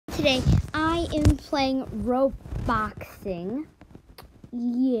today I am playing Robloxing.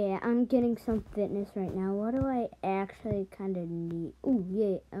 Yeah, I'm getting some fitness right now. What do I actually kind of need? Oh,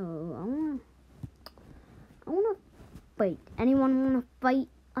 yeah. Oh, I wanna fight. Anyone wanna fight?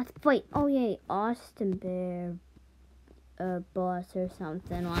 Let's fight. Oh, yeah. Austin Bear, boss or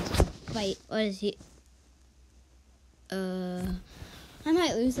something wants to fight. What is he? I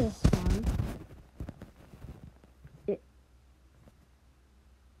might lose this one.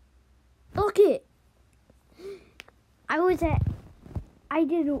 Look it. I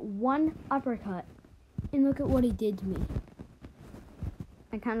did one uppercut, and look at what he did to me.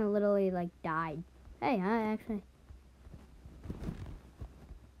 I kind of literally died. Hey, I actually.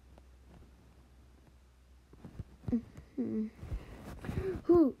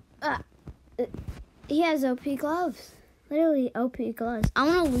 He has OP gloves. Literally OP gloves. I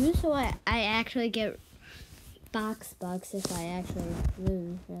want to lose so I actually get box bucks if I actually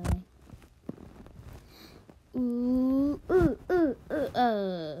lose, really. Ooh.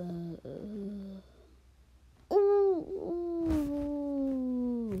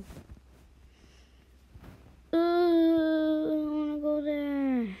 I wanna go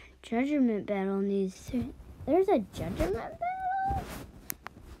there. Judgment battle needs to. There's a judgment battle?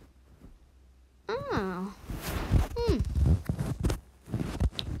 Oh.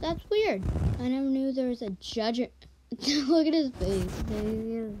 That's weird. I never knew there was a judgment. Look at his face. Look at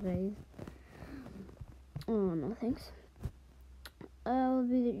his face. Oh, no thanks. I will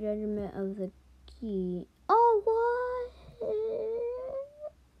be the judgment of the key. Oh, what?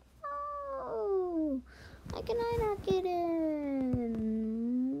 Oh, why can I not get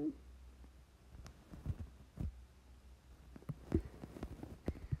in?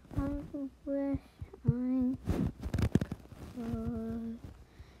 I wish I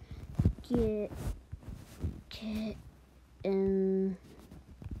could get in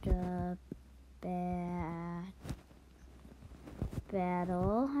the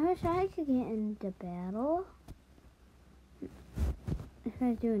battle. I wish I could get into battle. This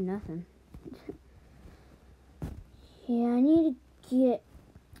guy's doing nothing. Yeah, I need to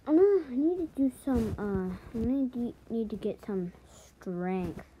do some, I need to get some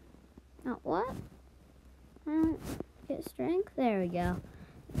strength. Oh, what? I don't get strength? There we go.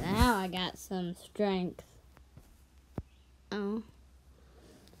 Now I got some strength. Oh.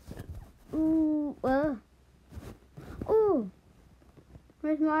 Ooh, ooh.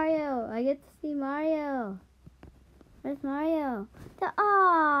 Where's Mario? I get to see Mario. Where's Mario?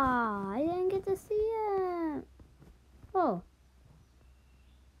 I didn't get to see him. Whoa.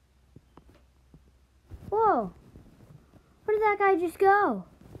 Whoa. Where did that guy just go?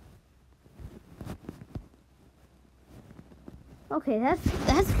 Okay,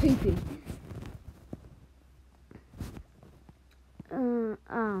 that's creepy. Oh,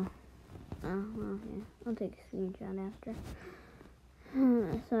 well, yeah. I'll take a screenshot after.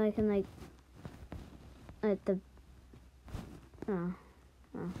 So I can, let the... Oh.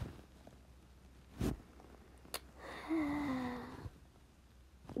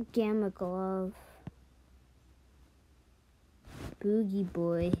 Gamma glove. Boogie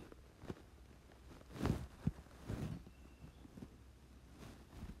boy.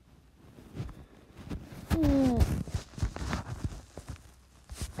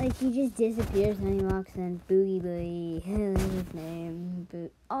 He just disappears and he walks in. Boogie boy. That's his name.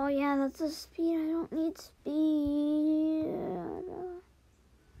 Oh yeah, that's a speed. I don't need speed.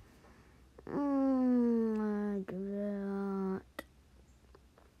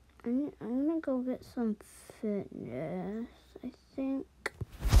 I'm gonna go get some fitness, I think.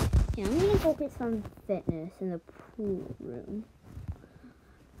 Yeah, I'm gonna go get some fitness in the pool room.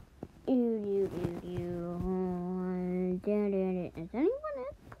 Is anyone in?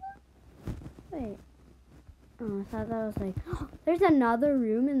 Wait. Oh, I thought that was there's another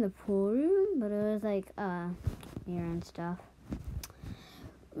room in the pool room, but it was here and stuff.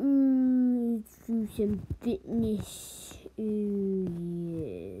 Let's do some fitness.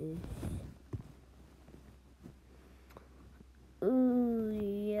 Yes. Oh,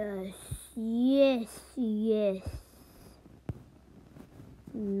 yes. Yes.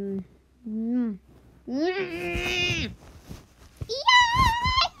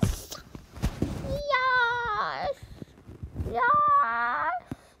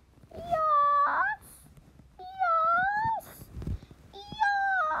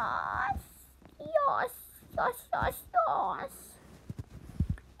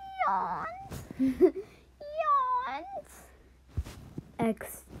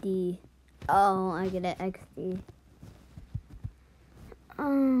 XD. Oh, I get it. XD.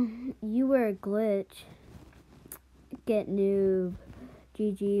 You were a glitch. Get noob.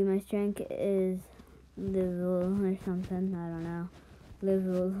 GG, my strength is level or something. I don't know.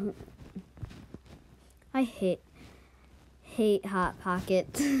 Level. I hate Hot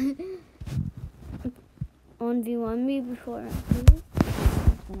Pockets. 1v1 me before I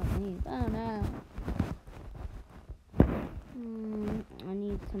leave. I don't know. I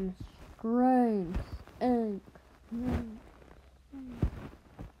need some strength.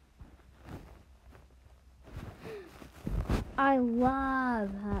 I love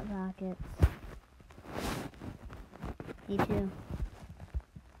Hot Pockets. Me too.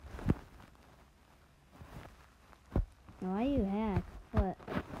 Why you hack? What?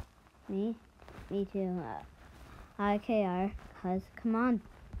 Me? Me too. IKR, cause come on,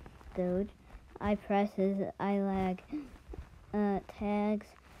 dude. I presses, I lag. Tags,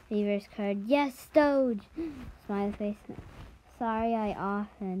 reverse card. Yes, Doge! Smiley face. Sorry, I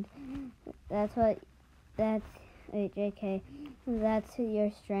often. Wait, JK. That's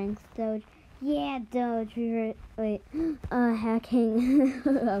your strength, Doge. Yeah, Doge. Wait, hacking.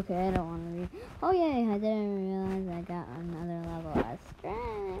 Okay, I don't want to read. Oh, yeah, I didn't realize I got another level of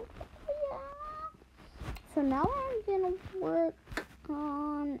strength. Yeah. So now I'm gonna work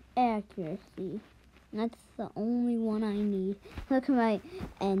on accuracy. That's the only one I need. Look at my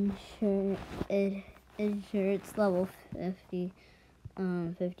end shirt. It's level 50,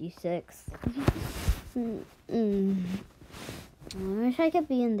 56. I wish I could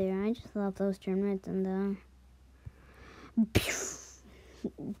be in there. I just love those tournaments and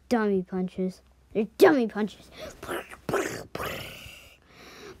dummy punches. They're dummy punches.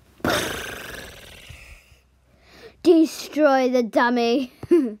 Destroy the dummy.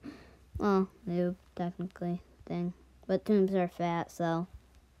 Well, noob, technically, thing. But tombs are fat, so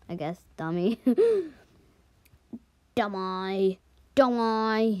I guess dummy. Dummy.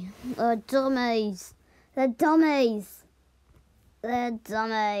 Dummy. Dummies. The dummies. The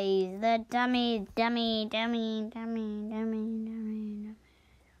dummies. The dummy.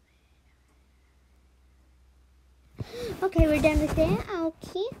 Okay, we're done with that.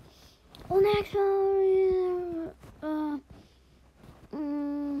 Okay. Well, next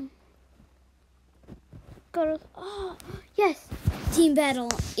oh, yes. Team battle.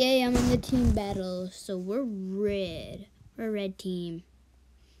 Yay, I'm in the team battle. So we're red. We're red team.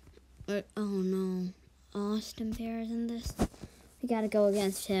 Oh no. Austin Bear is in this. We gotta go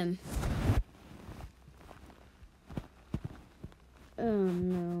against him. Oh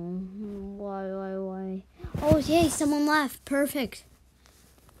no. Why? Oh yay, someone left. Perfect.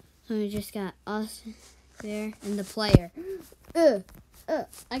 So we just got us there and the player.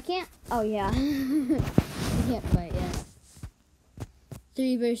 I can't. Oh yeah. I can't fight yet.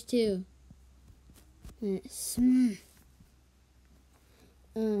 3 versus 2.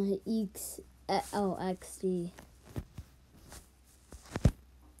 XD.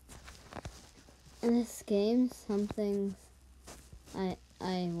 In this game, some things I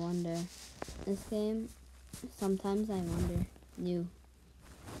wonder. This game, sometimes I wonder. You,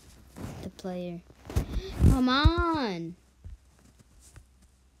 the player. Come on.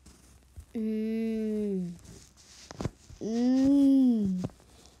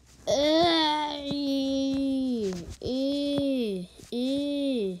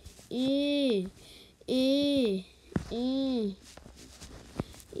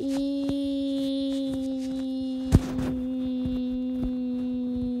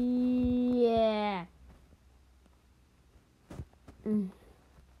 Yeah.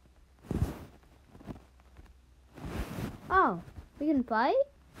 Oh, we can fight?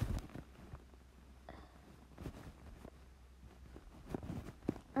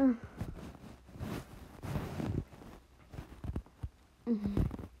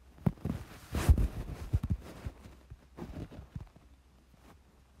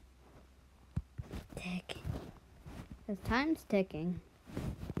 Ticking. The time's ticking.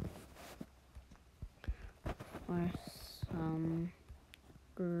 For some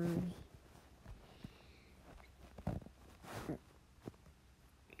reason.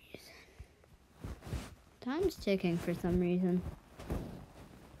 Time's ticking for some reason.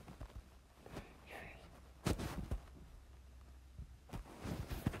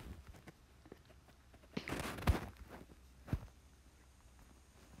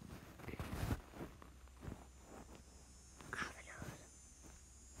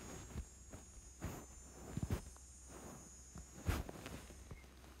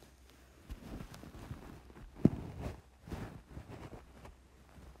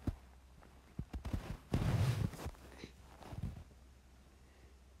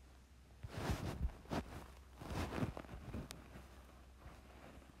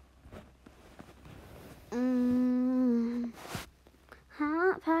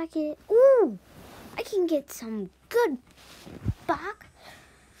 bracket. Ooh, I can get some good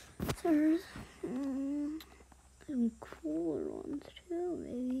boxers. Some cooler ones too,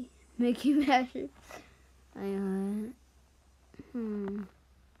 maybe. Mickey Mouse.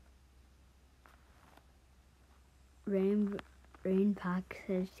 Rain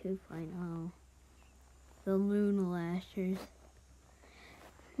Boxers 2.0. The Luna Lashers.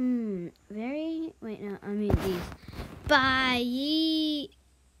 Wait, no, I mean these. Bye.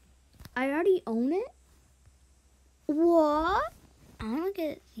 I already own it? What? I want to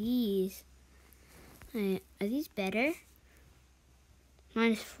get these. Wait, are these better?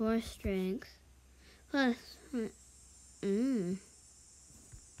 -4 strength. Plus,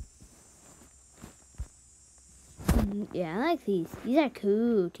 yeah, I like these. These are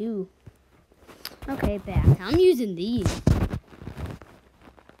cool, too. Okay, back. I'm using these.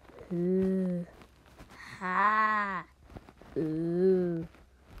 Ooh. Ha. Ooh.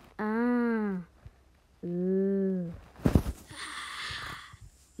 Ah. Ooh.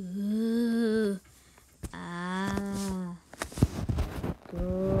 Ooh. Ah.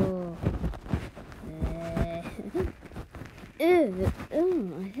 Go.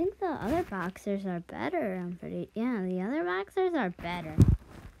 I think the other boxers are better. Yeah, the other boxers are better.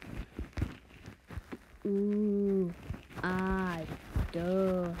 Ooh. Ah.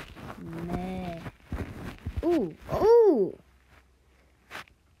 Do. Me. Ooh. Ooh.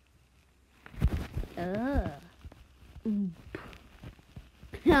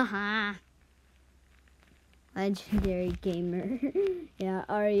 Haha. Legendary gamer. Yeah,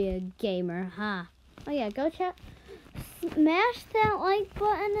 Aria gamer, huh? Oh yeah, go check. Smash that like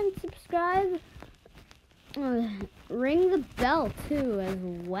button and subscribe. Ring the bell too as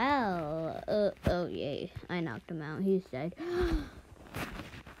well. Oh yay, I knocked him out. He's dead.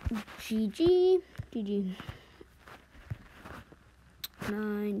 GG.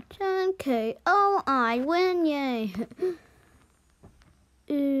 9, 10 KO. I win, yay.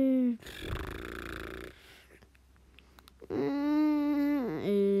 I'm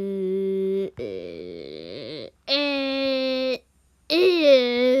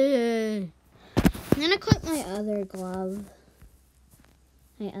gonna click my other glove.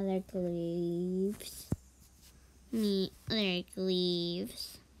 My other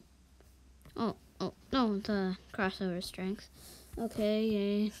sleeves. Oh, no, the crossover strength. Okay,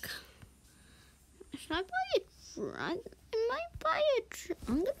 yay. Should I buy a drink?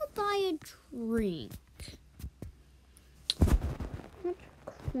 I'm gonna buy a drink. How much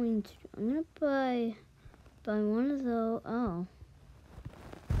coins? I'm gonna buy one of those. Oh.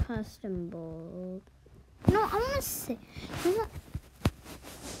 Custom bold. No, I wanna say.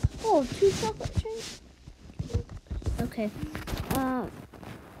 Oh, 2 chocolate drinks. Okay.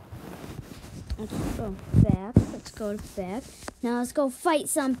 Let's go back. Now let's go fight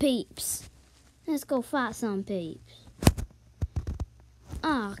some peeps.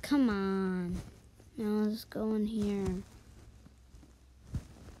 Oh, come on. Now let's go in here.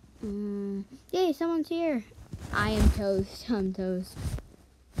 Yay, someone's here. I am toast. I'm toast.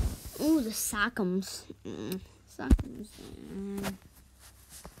 Ooh, the Sockums.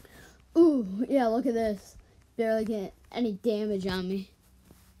 Ooh, yeah, look at this. Barely get any damage on me.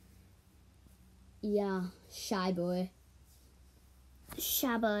 Yeah, shy boy.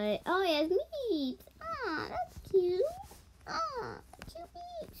 Oh, yeah, it's meat. Aw, that's cute. Aw, cute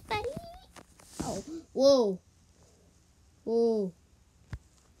meat, buddy. Oh, whoa.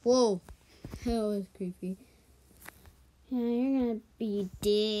 That was creepy. Yeah, you're gonna be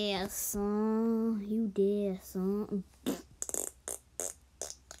dead, son. You dead, son.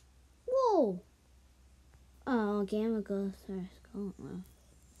 Whoa. Oh, Gamma Gloves are going.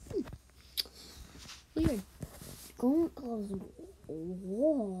 Weird. Gamma Gloves.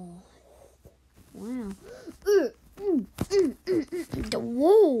 Whoa. Wow.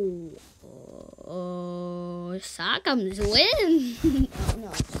 Whoa. Oh, Sockums win. No,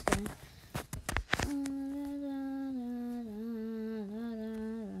 I'm just kidding.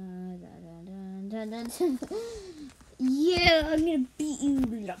 Yeah, I'm gonna beat you.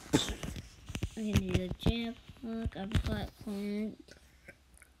 I'm gonna do the jump, hook, uppercut, plant.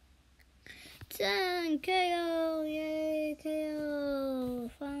 10 KO, yay, KO,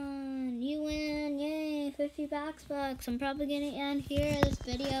 fun, you win, yay, 50 bucks. I'm probably gonna end here this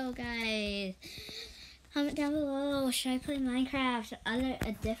video, guys. Comment down below, should I play Minecraft,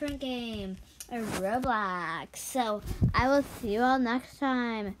 a different game, or Roblox? So, I will see you all next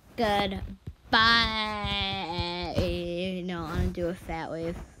time. Goodbye. No, I'm gonna do a fat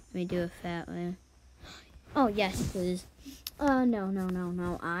wave. Let me do a fat wave. Oh, yes, please.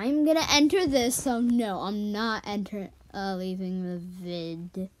 No. I'm gonna enter this, so no, I'm not entering. leaving the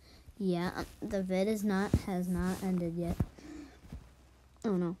vid. Yeah, the vid has not ended yet.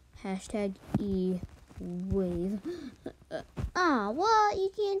 Oh no. Hashtag E-Wave. What? You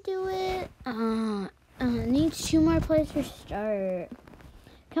can't do it. Needs 2 more plays to start.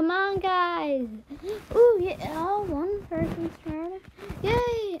 Come on, guys. Ooh, yeah. Oh, one person's turn.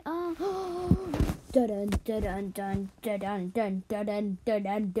 Yay. Dun dun dun dun dun dun dun dun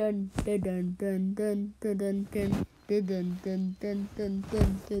dun dun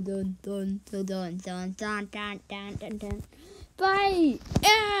dun dun dun. Bye!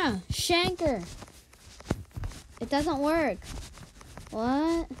 Yeah! Shanker! It doesn't work.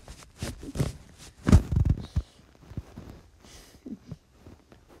 What?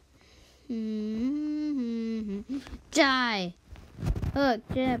 Die! Hook,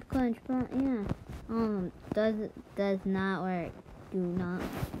 jab, clinch, blunt, yeah. Does not work. Do not.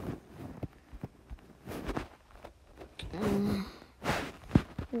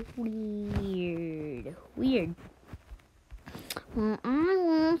 Weird. Well, I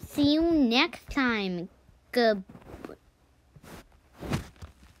will see you next time. Good.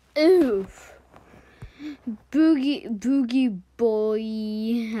 Oof. Boogie Boy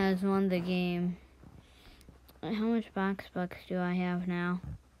has won the game. How much box bucks do I have now?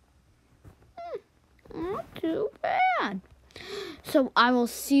 Not too bad. So I will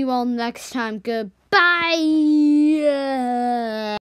see you all next time. Goodbye.